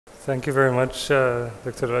Thank you very much,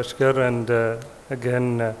 Dr. Ashkar, and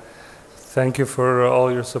again, thank you for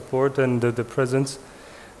all your support and the presence.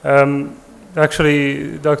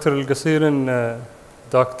 Actually, Dr. Al-Qasir and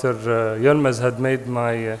Dr. Yilmaz had made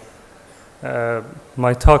my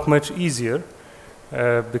my talk much easier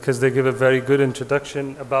because they give a very good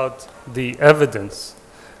introduction about the evidence.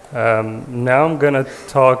 Now I'm going to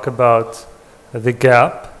talk about the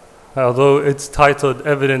gap, although it's titled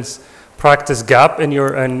Evidence Practice Gap in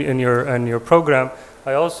your program.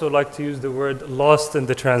 I also like to use the word lost in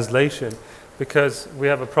the translation because we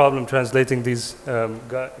have a problem translating these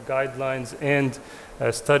guidelines and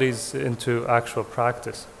studies into actual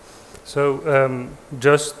practice. So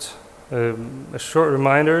just a short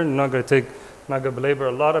reminder, not going to belabor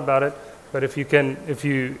a lot about it, but if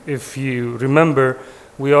you remember,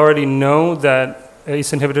 we already know that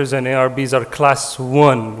ACE inhibitors and ARBs are class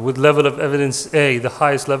 1 with level of evidence A, the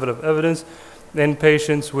highest level of evidence in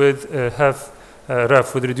patients with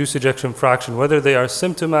HFrEF, with reduced ejection fraction, whether they are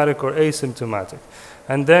symptomatic or asymptomatic.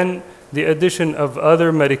 And then the addition of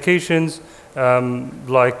other medications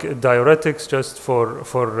like diuretics just for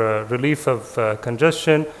relief of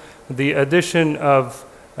congestion, the addition of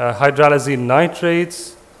hydralazine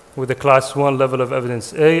nitrates with a class 1 level of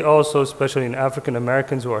evidence A, also especially in African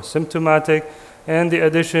Americans who are symptomatic, and the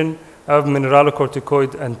addition of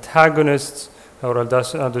mineralocorticoid antagonists or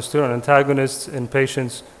aldosterone antagonists in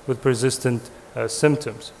patients with persistent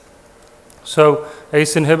symptoms. So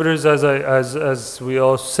ACE inhibitors, as we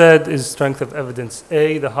all said, is strength of evidence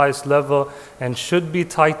A, the highest level, and should be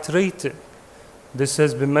titrated. This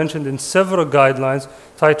has been mentioned in several guidelines,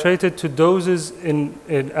 titrated to doses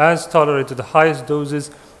as tolerated, the highest doses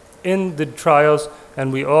in the trials,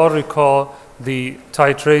 and we all recall the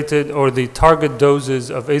titrated or the target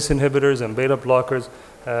doses of ACE inhibitors and beta blockers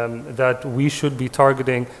that we should be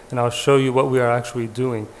targeting, and I'll show you what we are actually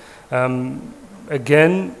doing.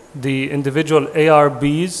 Again, the individual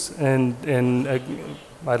ARBs, and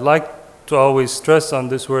I'd like to always stress on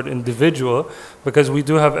this word individual, because we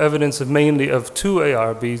do have evidence of mainly of 2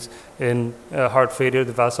 ARBs in heart failure,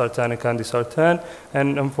 the valsartan and candesartan,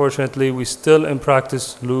 and unfortunately we still in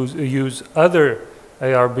practice use other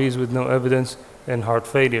ARBs with no evidence in heart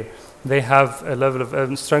failure. They have a level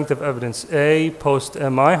of strength of evidence A,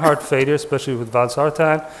 post-MI heart failure, especially with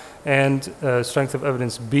valsartan, and strength of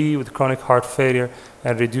evidence B with chronic heart failure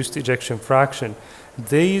and reduced ejection fraction.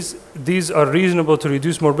 These are reasonable to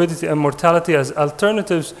reduce morbidity and mortality as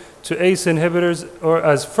alternatives to ACE inhibitors or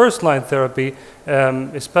as first-line therapy,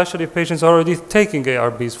 especially patients already taking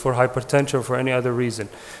ARBs for hypertension or for any other reason.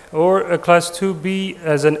 Or a class 2B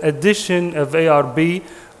as an addition of ARB,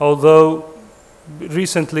 although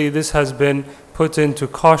recently this has been put into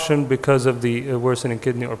caution because of the worsening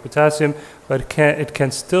kidney or potassium, but it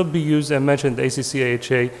can still be used. I mentioned the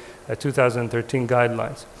ACC-AHA 2013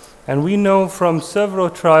 guidelines. And we know from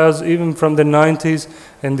several trials, even from the 90s,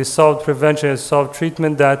 in the solved prevention and solved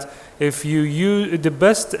treatment, that if you use the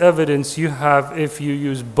best evidence you have if you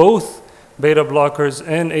use both beta blockers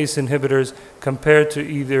and ACE inhibitors compared to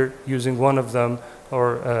either using one of them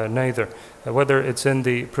or neither, whether it's in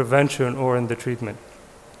the prevention or in the treatment.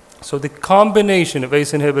 So the combination of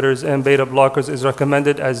ACE inhibitors and beta blockers is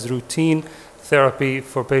recommended as routine therapy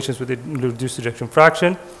for patients with reduced ejection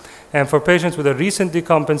fraction, and for patients with a recent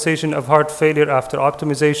decompensation of heart failure after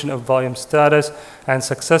optimization of volume status and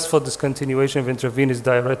successful discontinuation of intravenous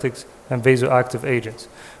diuretics and vasoactive agents.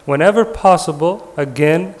 Whenever possible,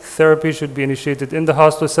 again, therapy should be initiated in the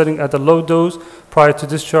hospital setting at a low dose prior to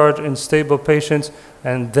discharge in stable patients,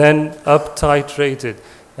 and then up-titrated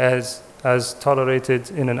as tolerated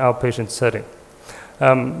in an outpatient setting.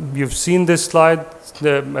 You've seen this slide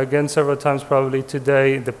again several times probably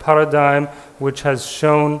today, the paradigm which has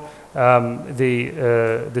shown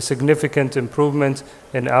the significant improvement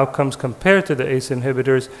in outcomes compared to the ACE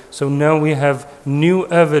inhibitors. So now we have new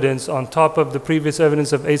evidence on top of the previous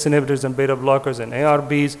evidence of ACE inhibitors and beta blockers and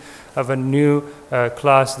ARBs of a new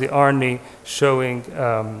class, the ARNI, showing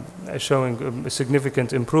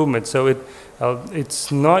significant improvement. So it's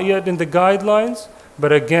not yet in the guidelines,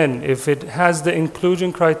 but again, if it has the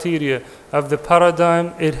inclusion criteria of the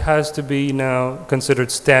paradigm, it has to be now considered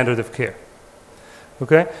standard of care.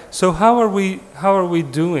 Okay, so how are we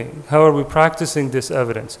doing? How are we practicing this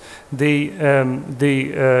evidence? The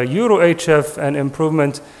EuroHF and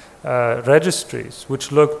improvement registries,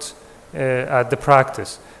 which looked at the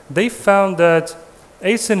practice, they found that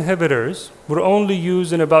ACE inhibitors were only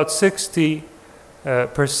used in about 60%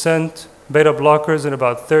 beta blockers in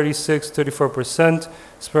about 34%,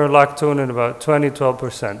 spironolactone in about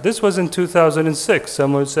 12%. This was in 2006.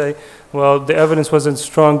 Some would say, well, the evidence wasn't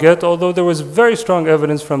strong yet, although there was very strong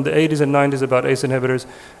evidence from the 80s and 90s about ACE inhibitors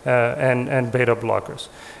and beta blockers.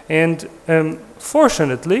 And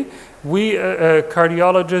fortunately, we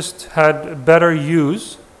cardiologists had better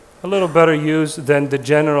use, a little better use than the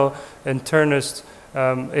general internist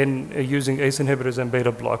in using ACE inhibitors and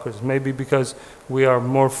beta blockers, maybe because we are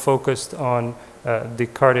more focused on the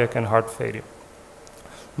cardiac and heart failure.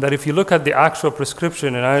 That if you look at the actual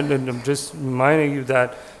prescription, and I'm just reminding you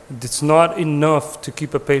that it's not enough to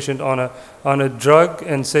keep a patient on a drug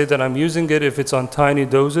and say that I'm using it if it's on tiny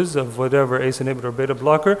doses of whatever ACE inhibitor or beta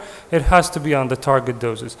blocker. It has to be on the target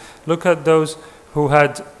doses. Look at those who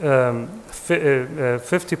had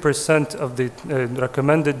 50% of the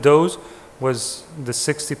recommended dose was the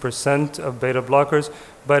 60% of beta blockers,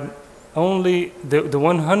 but only the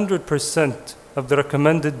 100% of the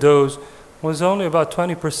recommended dose was only about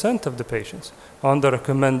 20% of the patients on the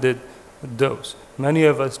recommended dose. Many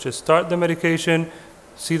of us just start the medication,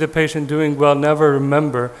 see the patient doing well, never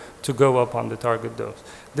remember to go up on the target dose.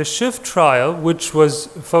 The SHIFT trial, which was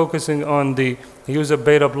focusing on the use of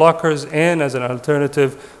beta blockers and as an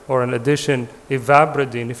alternative or an addition,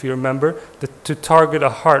 ivabradine, if you remember, to target a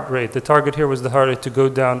heart rate. The target here was the heart rate to go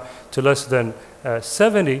down to less than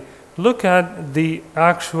 70. Look at the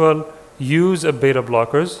actual use of beta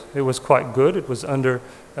blockers. It was quite good. It was under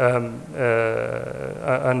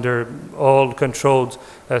all controlled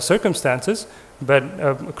circumstances, but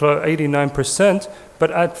 89%.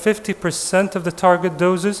 But at 50% of the target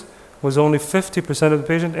doses was only 50% of the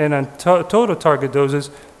patient, and on total target doses,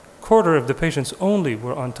 quarter of the patients only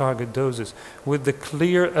were on target doses, with the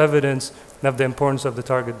clear evidence of the importance of the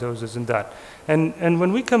target doses in that. And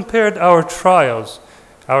when we compared our trials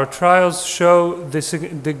show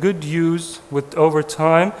the good use with over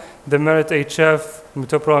time. The MERIT-HF,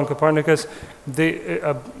 metoprolol and Copernicus,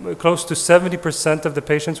 close to 70% of the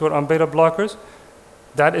patients were on beta blockers.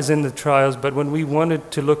 That is in the trials, but when we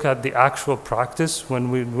wanted to look at the actual practice,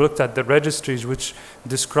 when we looked at the registries, which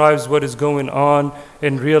describes what is going on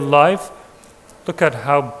in real life, look at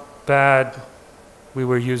how bad we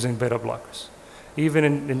were using beta blockers. Even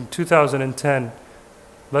in 2010,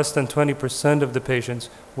 less than 20% of the patients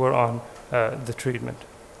were on the treatment.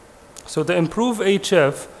 So the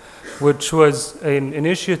IMPROVE-HF, which was an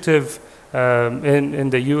initiative in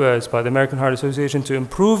the US by the American Heart Association to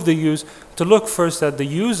improve the use, to look first at the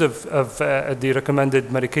use of the recommended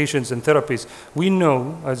medications and therapies. We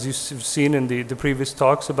know, as you've seen in the previous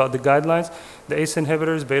talks about the guidelines, the ACE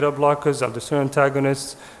inhibitors, beta blockers, aldosterone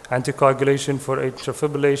antagonists, anticoagulation for atrial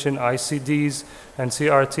fibrillation, ICDs, and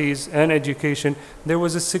CRTs, and education, there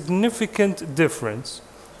was a significant difference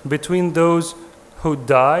between those who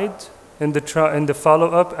died in the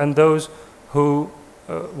follow-up and those who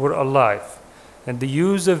were alive. And the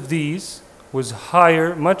use of these was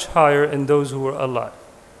higher, much higher in those who were alive.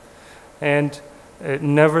 And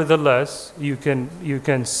nevertheless, you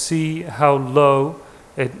can see how low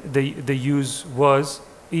the use was,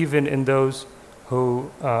 even in those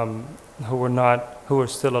who were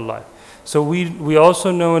still alive. So we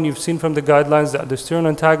also know, and you've seen from the guidelines, that aldosterone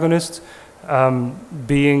antagonists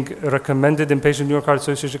being recommended in patient New York Heart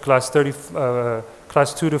Association class 2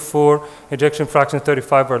 to 4, ejection fraction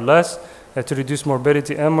 35 or less, to reduce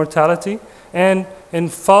morbidity and mortality. And in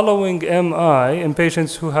following MI in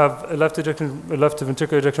patients who have left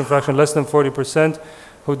ventricular ejection fraction less than 40%,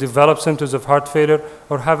 who develop symptoms of heart failure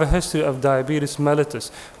or have a history of diabetes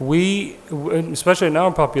mellitus. We, especially in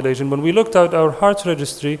our population, when we looked at our heart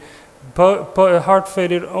registry, heart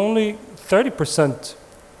failure, only 30%,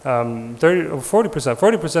 30 or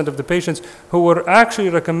 40% of the patients who were actually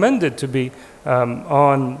recommended to be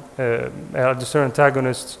on aldosterone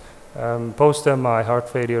antagonists post-MI heart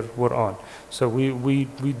failure were on. So we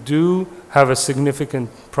do have a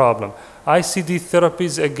significant problem. ICD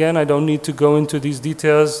therapies, again, I don't need to go into these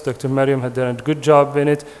details. Dr. Mariam had done a good job in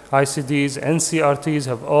it. ICDs and CRTs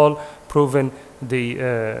have all proven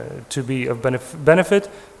to be of benefit.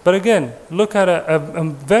 But again, look at a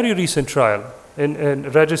very recent trial in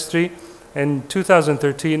registry. In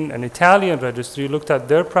 2013, an Italian registry looked at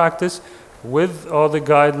their practice with all the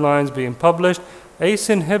guidelines being published. ACE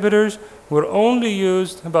inhibitors were only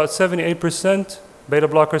used about 78%, beta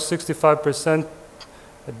blockers 65%,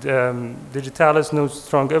 digitalis, no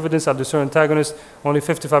strong evidence, aldosterone antagonists, only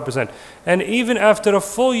 55%. And even after a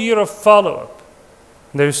full year of follow-up,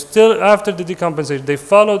 they're still, after the decompensation, they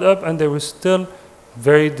followed up and they were still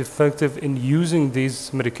very defective in using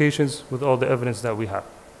these medications with all the evidence that we have.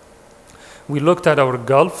 We looked at our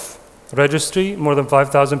Gulf registry, more than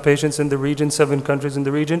 5,000 patients in the region, 7 countries in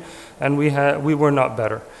the region, and we were not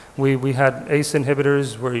better. We had ACE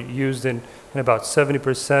inhibitors were used in about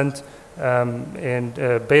 70%, and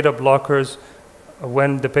beta blockers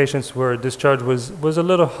when the patients were discharged was a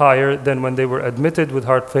little higher than when they were admitted with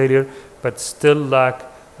heart failure, but still lack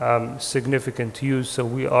significant use, so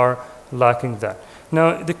we are lacking that.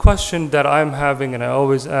 Now, the question that I'm having, and I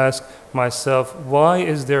always ask myself, why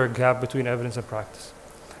is there a gap between evidence and practice?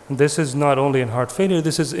 And this is not only in heart failure,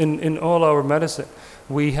 this is in all our medicine.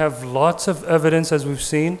 We have lots of evidence, as we've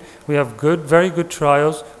seen. We have very good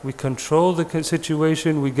trials. We control the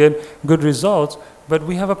situation. We get good results, but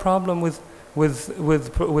we have a problem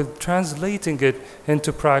with translating it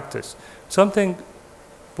into practice. Something,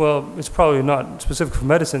 well, it's probably not specific for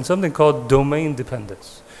medicine, something called domain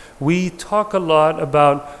dependence. We talk a lot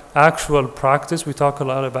about actual practice. We talk a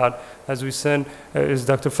lot about, as we said, as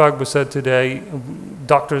Dr. Fagbo said today,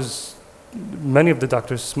 many of the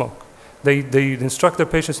doctors smoke. They instruct their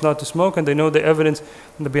patients not to smoke, and they know the evidence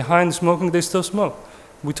behind smoking, they still smoke.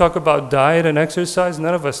 We talk about diet and exercise.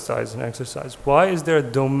 None of us diets and exercise. Why is there a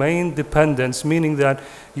domain dependence, meaning that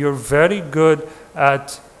you're very good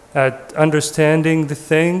at understanding the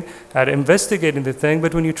thing, at investigating the thing,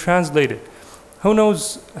 but when you translate it, who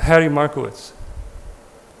knows Harry Markowitz?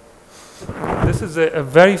 This is a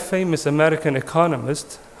very famous American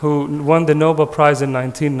economist who won the Nobel Prize in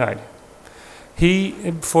 1990.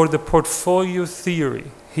 For the portfolio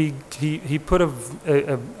theory, he put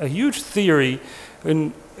a huge theory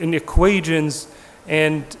in equations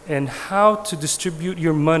and how to distribute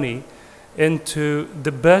your money into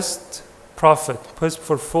the best profit, best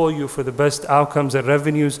portfolio for the best outcomes and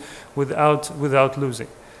revenues without losing.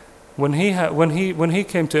 When he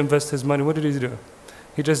came to invest his money, what did he do?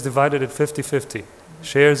 He just divided it 50-50,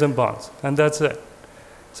 shares and bonds, and that's it.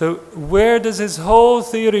 So where does his whole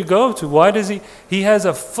theory go to? Why does he has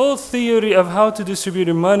a full theory of how to distribute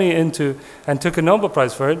your money into, and took a Nobel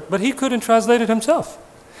Prize for it, but he couldn't translate it himself.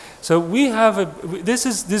 So we have this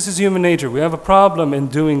is human nature. We have a problem in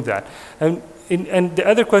doing that. And the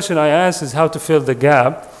other question I ask is how to fill the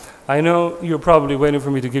gap. I know you're probably waiting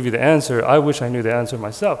for me to give you the answer. I wish I knew the answer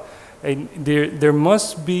myself. And there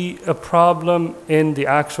must be a problem in the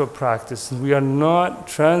actual practice. We are not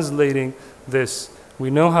translating this. We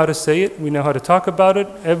know how to say it. We know how to talk about it.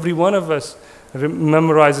 Every one of us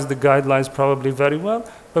memorizes the guidelines probably very well.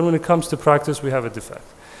 But when it comes to practice, we have a defect.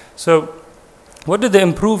 So what did the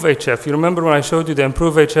IMPROVE-HF? You remember when I showed you the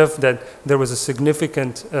IMPROVE-HF that there was a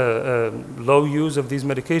significant low use of these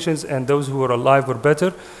medications and those who were alive were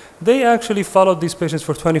better? They actually followed these patients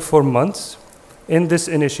for 24 months in this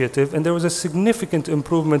initiative, and there was a significant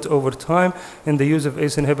improvement over time in the use of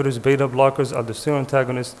ACE inhibitors, beta blockers, aldosterone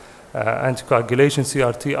antagonists, anticoagulation,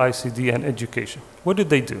 CRT, ICD, and education. What did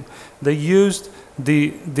they do? They used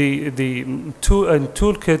the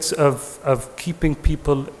toolkits of keeping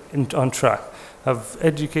people on track, of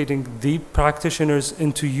educating the practitioners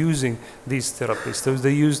into using these therapies. So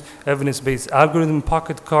they used evidence-based algorithm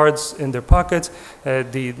pocket cards in their pockets.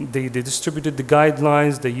 They distributed the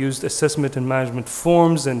guidelines. They used assessment and management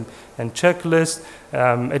forms and checklists,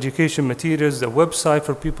 education materials, a website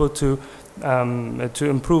for people to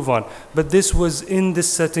improve on. But this was in the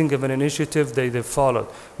setting of an initiative they followed.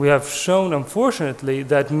 We have shown, unfortunately,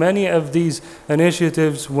 that many of these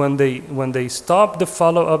initiatives, when they stop the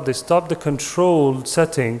follow-up, they stop the controlled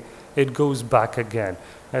setting, it goes back again.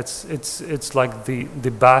 It's like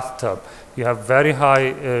the bathtub. You have very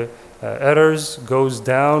high errors, goes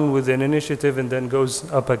down with an initiative and then goes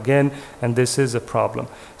up again, and this is a problem.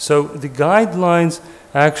 So the guidelines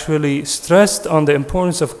actually stressed on the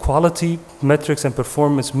importance of quality metrics and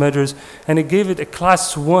performance measures, and it gave it a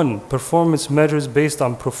class 1 performance measures based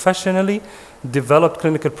on professionally developed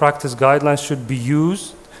clinical practice guidelines should be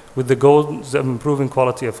used with the goals of improving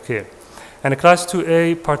quality of care. And a class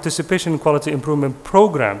 2A participation in quality improvement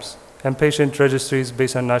programs and patient registries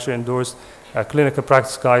based on nationally endorsed clinical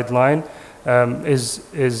practice guideline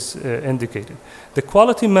is indicated. The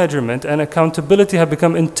quality measurement and accountability have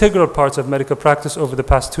become integral parts of medical practice over the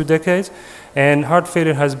past 2 decades, and heart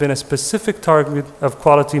failure has been a specific target of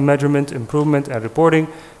quality measurement, improvement, and reporting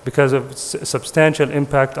because of substantial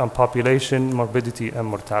impact on population morbidity and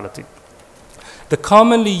mortality. The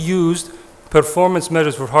commonly used performance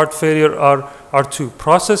measures for heart failure are are two: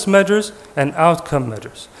 process measures and outcome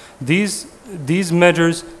measures. These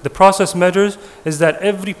measures, the process measures, is that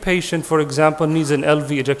every patient, for example, needs an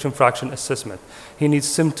LV ejection fraction assessment. He needs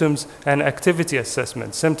symptoms and activity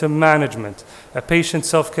assessment, symptom management, a patient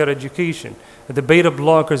self-care education, the beta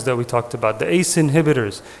blockers that we talked about, the ACE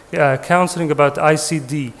inhibitors, counseling about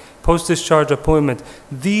ICD, post-discharge appointment.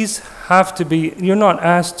 These have to be, you're not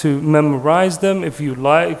asked to memorize them if you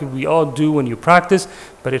like, we all do when you practice,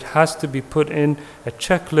 but it has to be put in a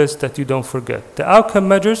checklist that you don't forget. The outcome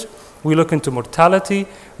measures, we look into mortality,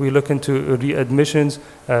 we look into readmissions,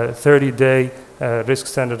 30-day risk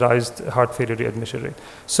standardized heart failure readmission rate.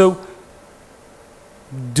 So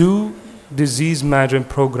do disease management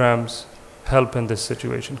programs help in this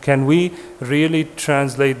situation? Can we really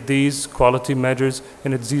translate these quality measures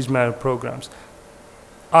in disease management programs?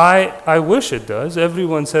 I wish it does.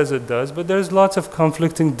 Everyone says it does, but there's lots of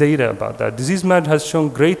conflicting data about that. Disease management has shown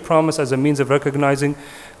great promise as a means of recognizing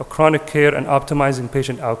chronic care and optimizing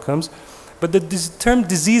patient outcomes. But the term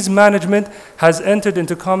disease management has entered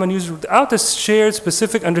into common use without a shared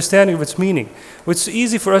specific understanding of its meaning. It's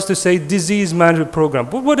easy for us to say disease management program,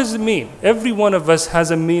 but what does it mean? Every one of us has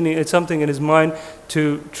a meaning, it's something in his mind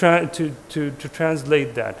to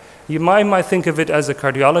translate that. You might think of it as a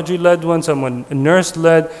cardiology-led one, someone a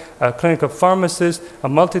nurse-led, a clinical pharmacist, a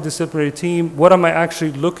multidisciplinary team. What am I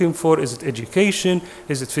actually looking for? Is it education?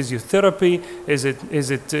 Is it physiotherapy? Is it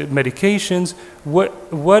medications?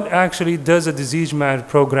 What actually does a disease management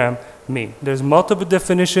program mean? There's multiple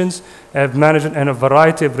definitions of management, and a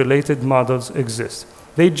variety of related models exist.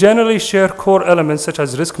 They generally share core elements such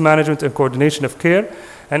as risk management and coordination of care,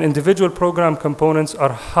 and individual program components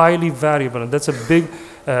are highly variable, and that's a big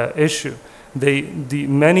issue. The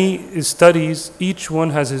many studies, each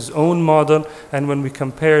one has his own model, and when we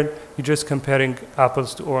compare, you're just comparing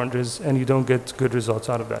apples to oranges, and you don't get good results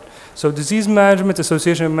out of that. So Disease Management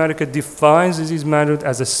Association of America defines disease management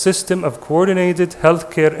as a system of coordinated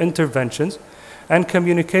healthcare interventions and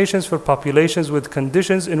communications for populations with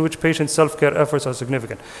conditions in which patient self-care efforts are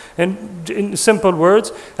significant. And in simple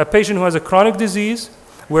words, a patient who has a chronic disease,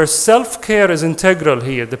 where self-care is integral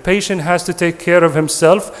here. The patient has to take care of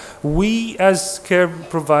himself. We as care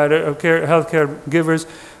provider, or healthcare givers,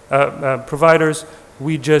 providers,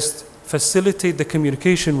 we just facilitate the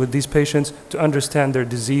communication with these patients to understand their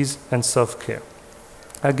disease and self-care.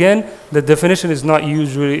 Again, the definition is not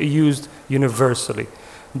usually used universally.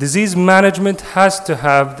 Disease management has to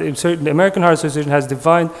have, the American Heart Association has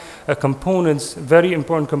defined components, very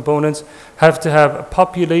important components, have to have a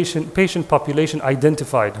patient population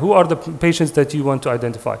identified. Who are the patients that you want to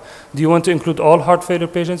identify? Do you want to include all heart failure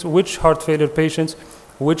patients? Which heart failure patients?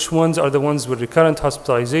 Which ones are the ones with recurrent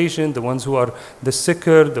hospitalization, the ones who are the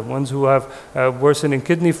sicker, the ones who have worsening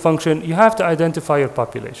kidney function? You have to identify your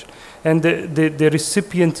population. And the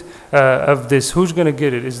recipient of this, who's going to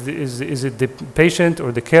get it? Is it the patient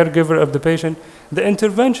or the caregiver of the patient? The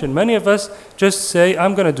intervention. Many of us just say,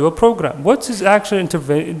 I'm going to do a program. What is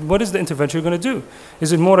the intervention you're going to do?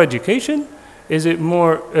 Is it more education? Is it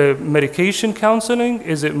more medication counseling?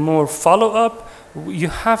 Is it more follow-up? You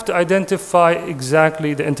have to identify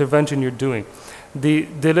exactly the intervention you're doing. The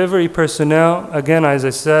delivery personnel, again, as I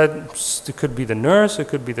said, it could be the nurse, it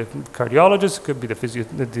could be the cardiologist, it could be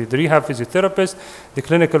the rehab physiotherapist, the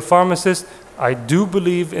clinical pharmacist. I do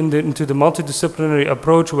believe into the multidisciplinary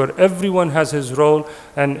approach where everyone has his role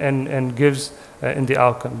and gives in the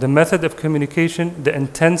outcome. The method of communication, the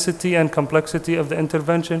intensity and complexity of the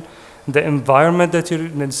intervention, the environment that you're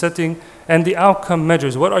in setting, and the outcome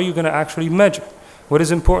measures. What are you going to actually measure? What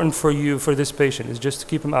is important for you, for this patient, is just to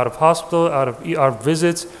keep him out of hospital, out of ER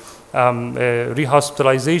visits,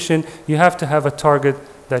 rehospitalization. You have to have a target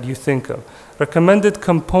that you think of. Recommended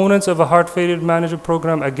components of a heart failure management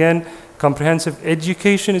program, again, comprehensive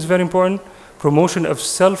education is very important. Promotion of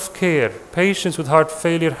self-care. Patients with heart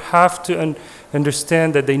failure have to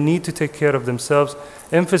understand that they need to take care of themselves.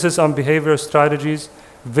 Emphasis on behavioral strategies,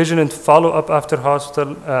 vigilant follow-up after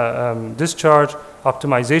hospital discharge,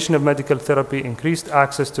 optimization of medical therapy, increased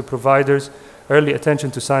access to providers, early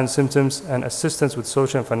attention to signs, symptoms, and assistance with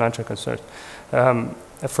social and financial concerns.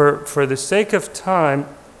 For the sake of time,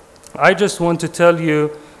 I just want to tell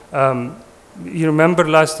you, you remember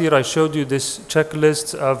last year I showed you this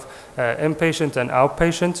checklist of inpatient and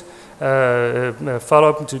outpatient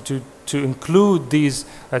follow-up to include these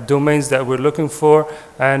domains that we're looking for,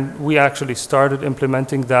 and we actually started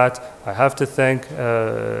implementing that. I have to thank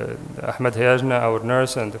Ahmed Hayajna, our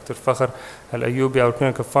nurse, and Dr. Fakhr Al-Ayoubi, our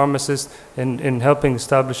clinical pharmacist, in helping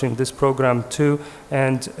establishing this program too.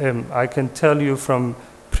 And I can tell you from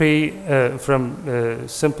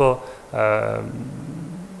simple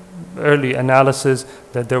early analysis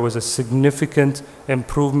that there was a significant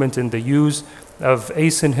improvement in the use of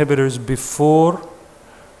ACE inhibitors before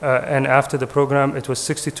and after the program. It was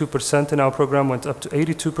 62% in our program, went up to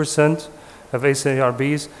 82% of ACE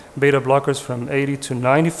ARBs, beta blockers from 80 to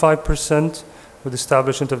 95% with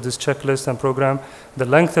establishment of this checklist and program. The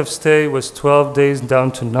length of stay was 12 days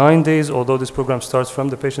down to 9 days, although this program starts from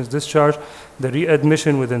the patient's discharge. The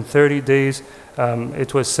readmission within 30 days,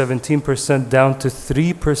 it was 17% down to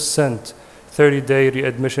 3%, 30-day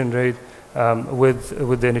readmission rate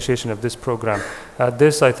with the initiation of this program. At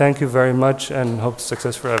this, I thank you very much and hope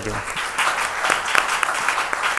success for everyone.